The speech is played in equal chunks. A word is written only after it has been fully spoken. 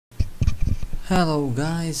Hello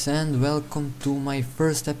guys and welcome to my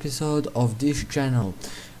first episode of this channel.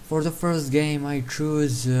 For the first game I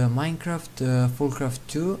choose Minecraft-Foolcraft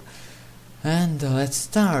 2 and let's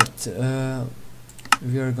start.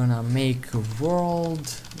 We are gonna make a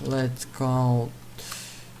world, let's call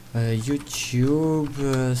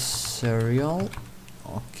YouTube serial.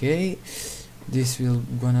 Okay, this will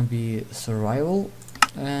gonna be survival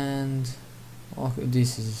and okay,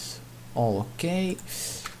 this is all okay.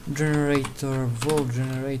 Generator, world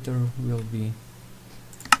generator will be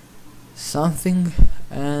something,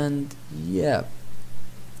 and yeah,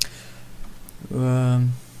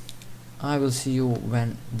 I will see you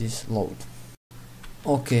when this load.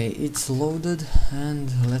 Okay, it's loaded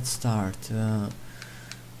and let's start.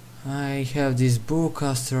 I have this book,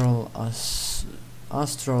 astral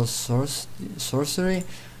sorcery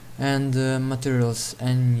and materials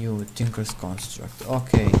and new tinker's construct.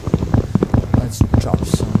 Okay, let's chop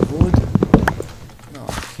some wood.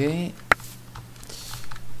 Okay,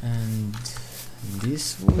 and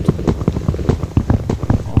this wood.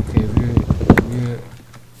 Okay, we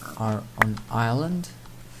are on island.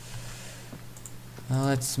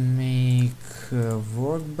 Let's make a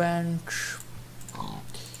workbench,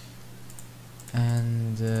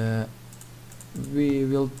 and we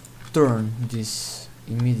will turn this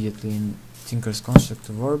immediately in tinker's construct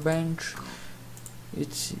workbench.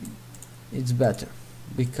 It's better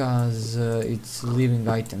because it's leaving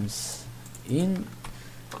items in,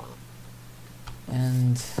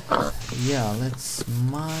 and yeah, let's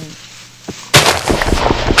mine.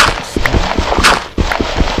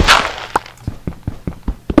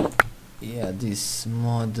 Yeah, this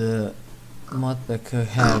mod pack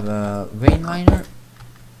have a vein miner.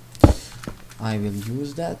 I will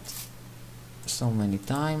use that so many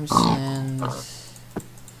times, and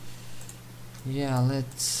yeah,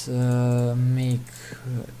 let's make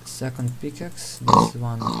second pickaxe. This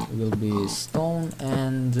one will be stone,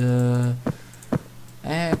 and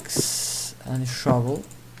axe and shovel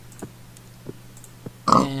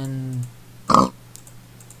and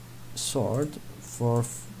sword for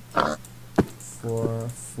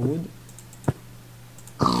food.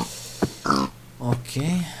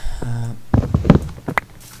 Okay,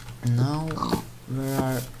 now where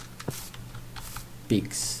are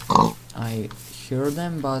pigs? I hear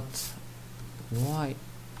them, but why?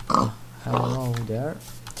 Hello there.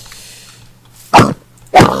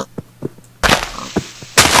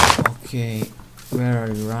 Okay, where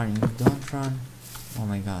are you running? Don't run. Oh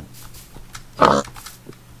my god.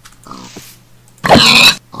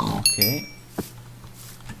 Okay.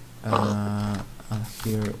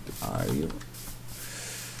 Here are you.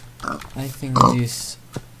 I think this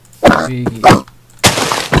piggy is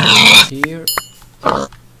here.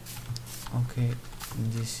 Okay,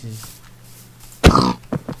 this is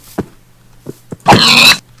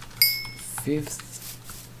fifth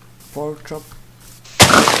pork chop.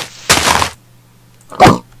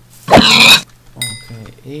 Okay,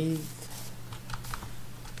 eighth.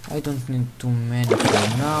 I don't need too many for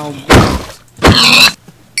now,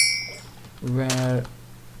 but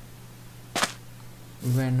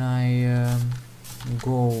when I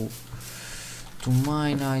go to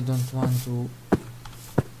mine, I don't want to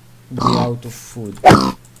be out of food.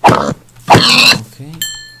 Okay,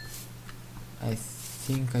 I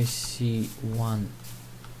think I see one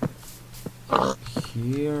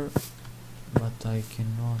here, but I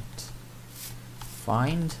cannot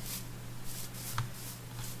find.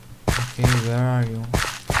 Okay, where are you?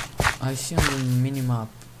 I see on the minimap,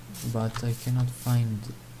 but I cannot find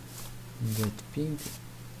that pig.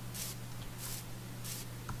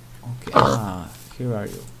 Okay, here are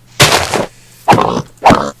you.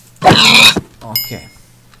 Okay,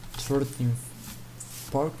 13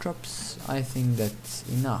 pork chops. I think that's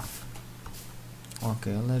enough.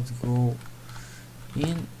 Okay, let's go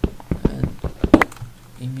in and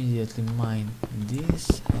immediately mine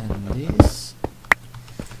this and this.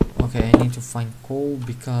 Okay, I need to find coal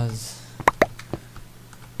because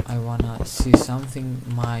I wanna see something.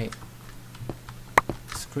 My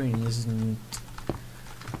screen isn't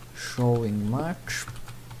showing much.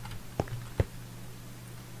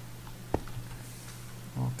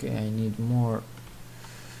 Okay, I need more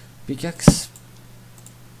pickaxes.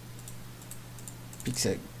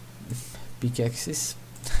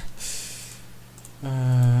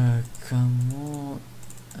 Come on,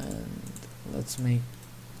 and let's make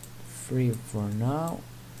 3 for now.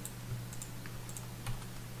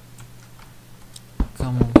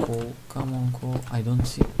 Come on, coal, come on, coal. I don't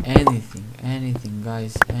see anything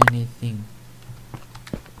guys, anything.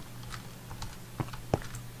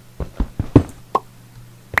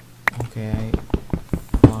 Okay, I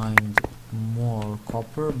find more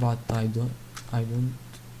copper, but I don't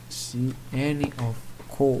see any of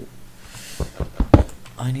coal.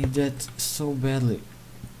 I need that so badly.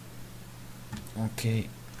 Okay,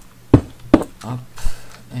 up,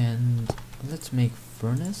 and let's make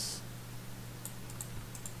furnace.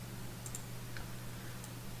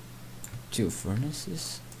 2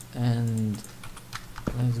 furnaces, and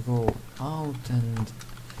let's go out and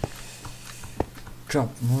chop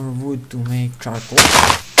more wood to make charcoal.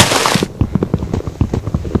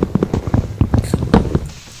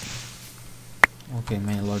 Okay,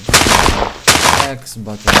 my logic is X,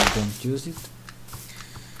 but I don't use it.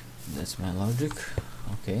 That's my logic.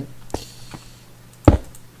 Okay.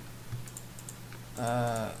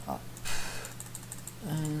 Up.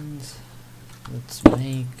 And let's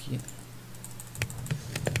make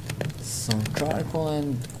some charcoal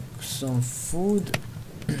and some food.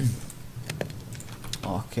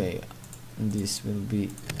 Okay, this will be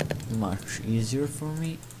much easier for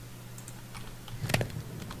me.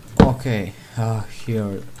 Okay,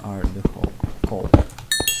 here are the coal.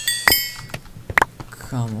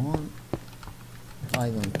 Come on, I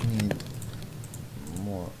don't need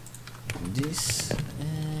more this,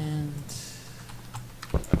 and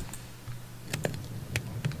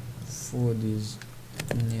food is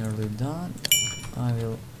nearly done. I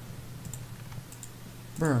will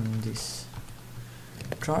burn this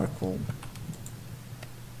charcoal.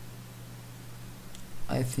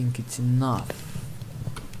 I think it's enough.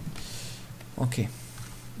 Okay,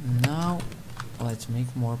 now let's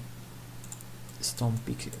make more stone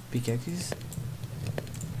pickaxes.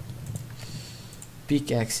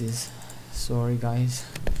 Sorry guys.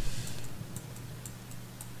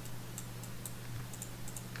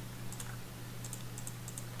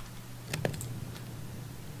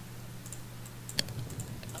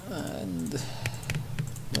 And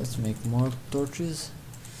let's make more torches.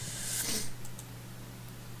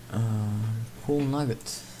 Cool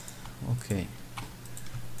nugget. Okay,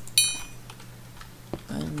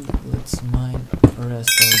 and let's mine the rest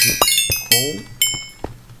of the coal,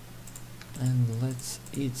 and let's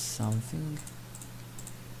eat something.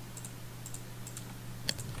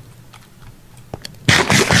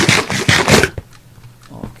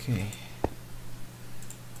 Okay,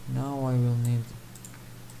 now I will need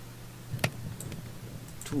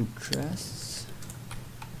 2 chests.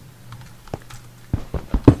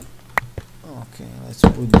 Okay, let's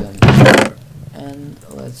put them there, and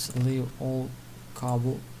let's leave all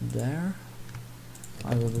cobble there.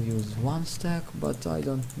 I will use 1 stack, but I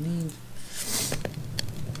don't need.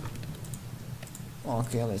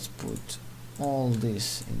 Okay, let's put all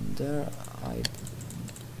this in there. I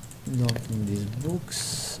don't need these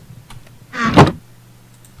books.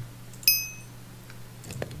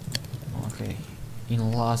 Okay,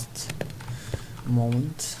 in last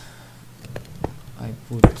moment I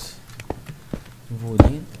put wood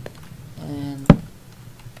in, and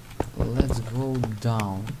let's go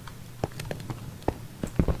down.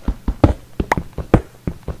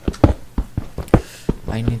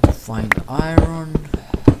 I need to find iron,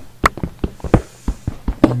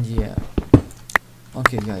 and yeah.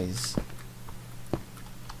 Okay guys,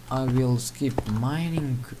 I will skip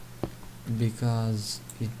mining because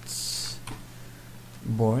it's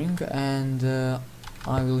boring, and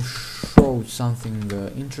I will show something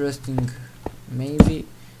interesting. Maybe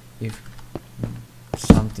if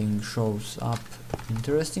something shows up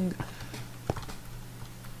interesting.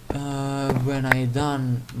 When I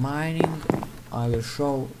done mining, I will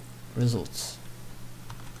show results.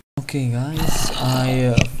 Okay guys,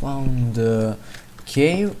 I found a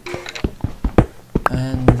cave,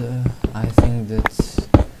 and I think that's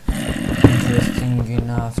interesting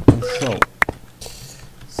enough to show.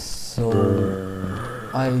 So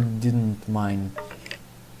I didn't mine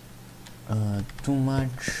too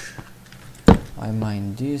much. I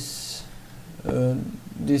mine this.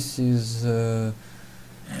 This is a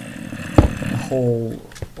hole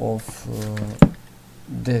of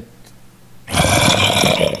that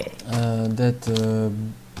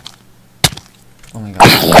oh my god.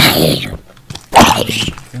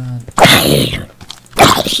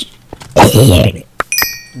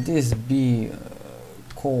 This be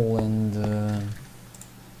coal and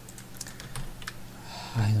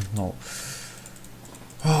I don't know.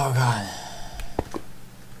 Oh god.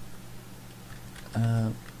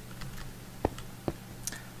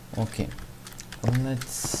 Okay,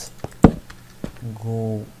 let's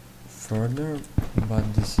go further,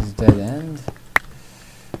 but this is dead end.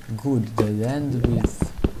 Good dead end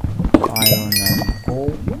with iron and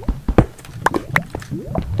coal.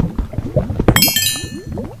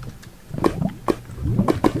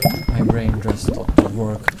 My brain just stopped to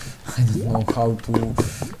work. I don't know how to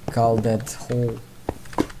call that hole.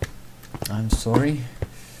 I'm sorry.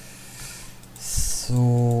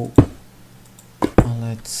 So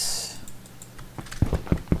let's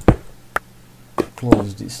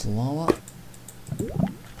close this lava.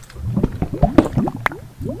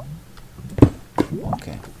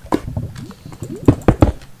 Okay.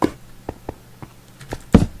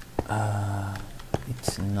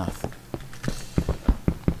 It's nothing.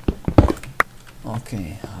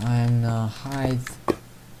 Okay, I'm height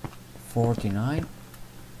 49.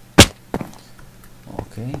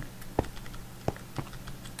 Okay.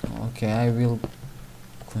 Okay, I will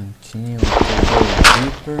continue to go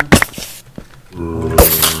deeper. Oh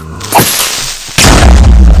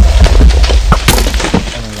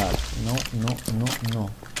my god, no.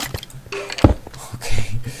 Okay,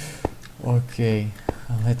 okay,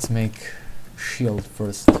 let's make shield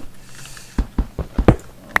first.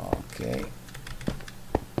 Okay,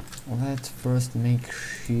 let's first make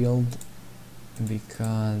shield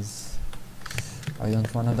because I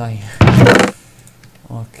don't wanna die.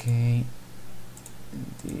 Okay,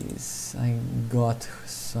 this I got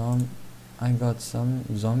some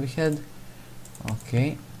zombie head.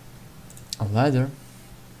 Okay, a ladder.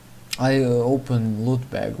 I open loot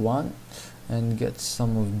bag 1 and get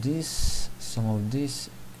some of this,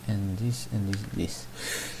 and this.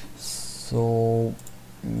 So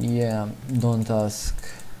yeah, don't ask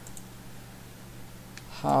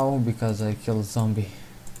how, because I killed zombie.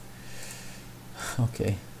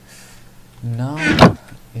 Okay, now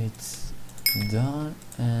it's done,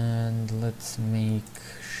 and let's make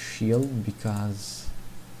shield because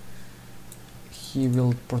he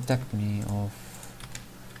will protect me of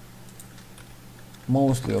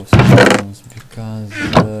mostly of skeletons,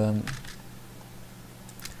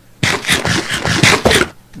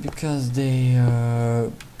 because they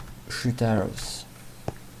shoot arrows.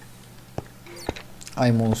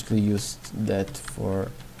 I mostly used that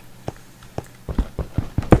for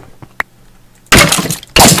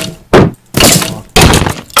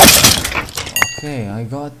okay, I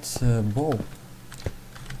got a bow.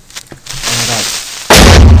 Oh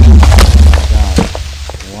my god.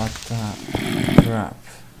 What the crap?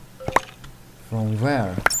 From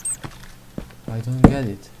where? I don't get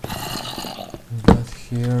it. But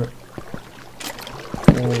here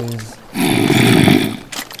always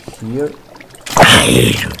here.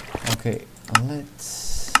 Okay,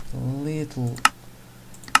 let's little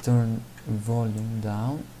turn volume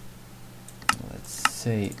down. Let's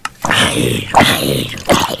say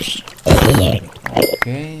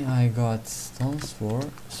okay, I got stone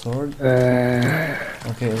sword.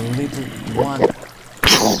 Okay, little one.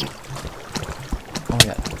 Oh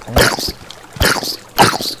yeah.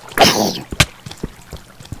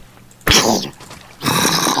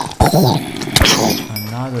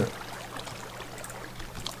 Another.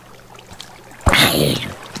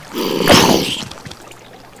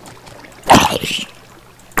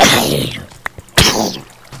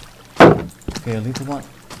 Okay, a little one.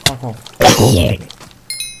 Fuck off.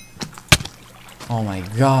 Oh my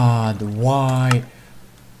god, why?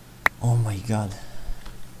 Oh my god.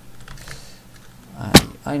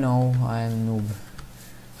 I know I'm noob.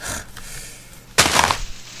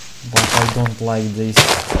 But I don't like this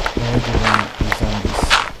little one zombies.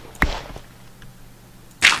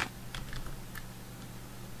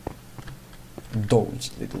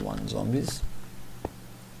 Those little one zombies.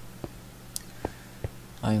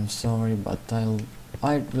 I'm sorry, but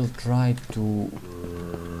I will try to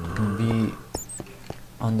be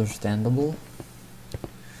understandable,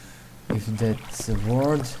 if that's a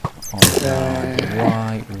word. Oh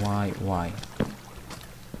god, why?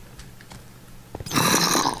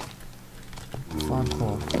 Fuck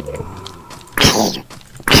off.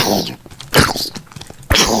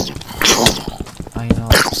 I know.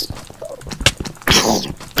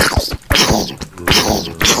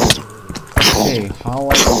 Okay, how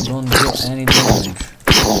I don't do any damage?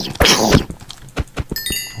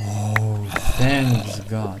 Oh,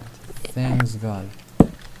 thanks God.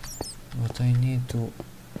 But I need to.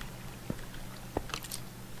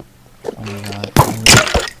 Oh my god, I'm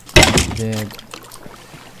dead.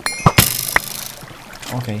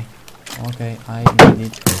 Okay, I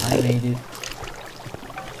made it.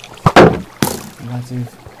 But if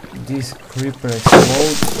this creeper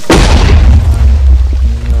explodes, I'm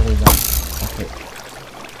nearly done. Okay.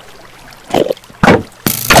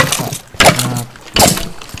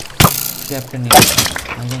 What's happening? I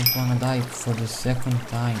don't wanna die for the second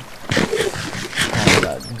time. Oh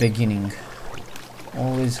god, beginning.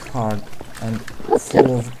 Always hard and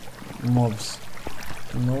full of mobs.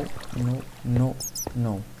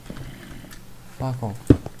 No. Fuck off.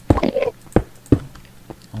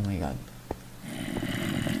 Oh my god.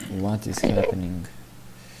 What is happening?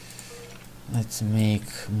 Let's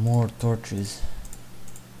make more torches.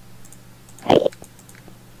 Oh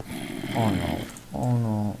no. Oh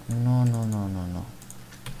no. No, no, no, no, no.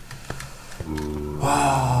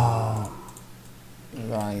 Wow.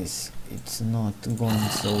 Guys, it's not going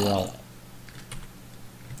so well.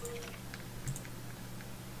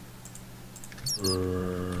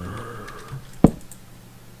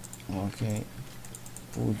 Okay.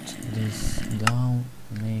 Put this down.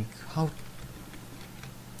 Make how?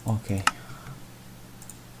 Okay.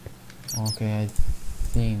 Okay, I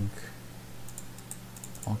think.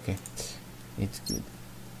 Okay, it's good.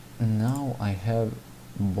 Now I have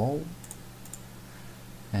bow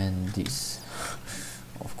and this,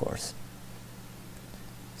 of course.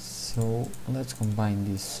 So let's combine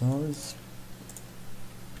these swords.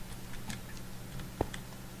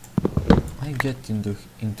 I get into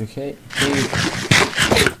cave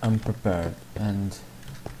unprepared, and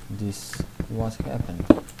this what happened.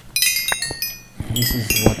 This is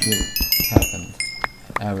what will happen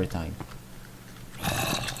every time.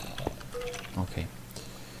 Okay.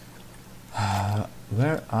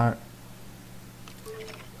 Where are...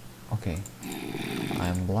 Okay.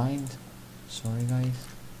 I'm blind. Sorry guys.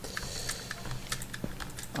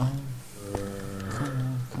 Come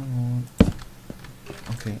on, come on.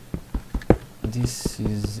 Okay. This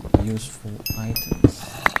is useful items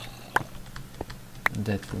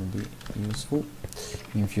that will be useful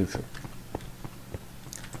in future.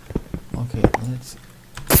 Okay, let's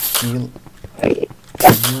kill you.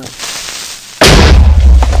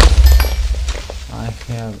 I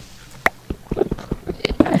have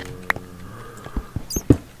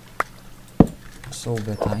so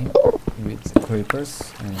bad time with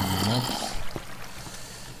creepers and mobs.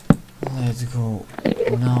 Let's go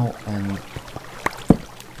now and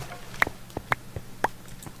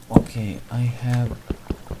okay, I have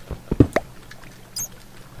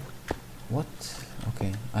what?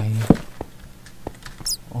 Okay,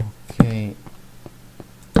 okay,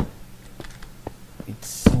 it's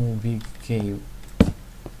so big cave.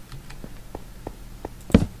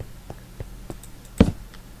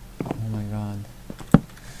 Oh my god.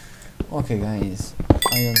 Okay guys,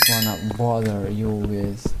 I don't wanna bother you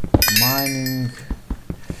with mining.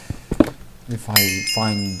 If I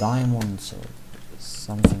find diamonds or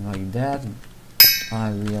something like that,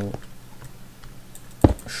 I will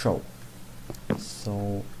show.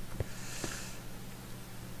 So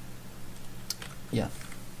yeah.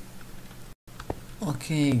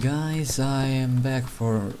 Okay guys, I am back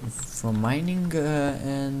from mining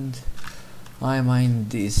and I mined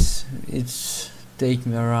this. It's take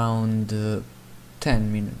me around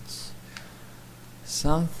 10 minutes,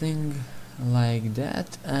 something like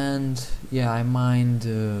that. And yeah, I mined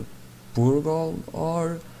pure gold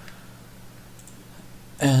ore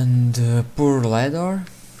and pure lead ore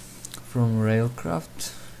from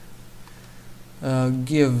Railcraft.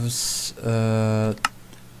 Gives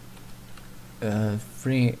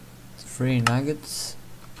free nuggets.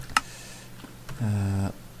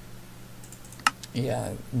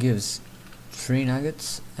 Yeah, gives 3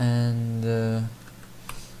 nuggets, and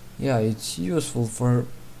yeah, it's useful for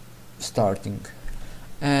starting.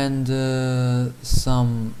 And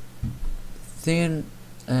some tin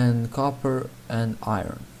and copper and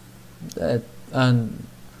iron, that, and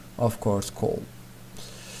of course coal.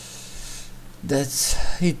 That's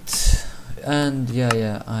it. And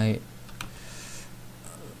yeah, I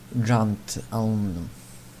jumped aluminum.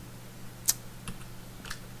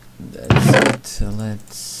 That's it.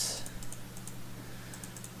 Let's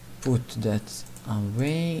put that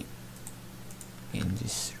away in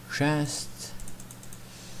this chest.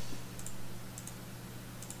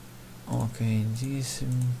 Okay, this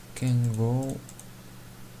can go.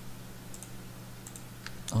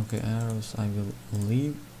 Okay, arrows I will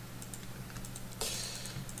leave,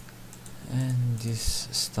 and this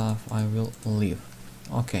stuff I will leave.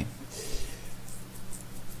 Okay.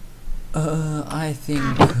 I think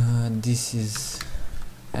this is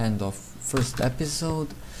end of first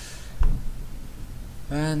episode,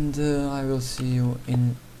 and I will see you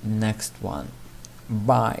in next one.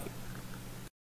 Bye.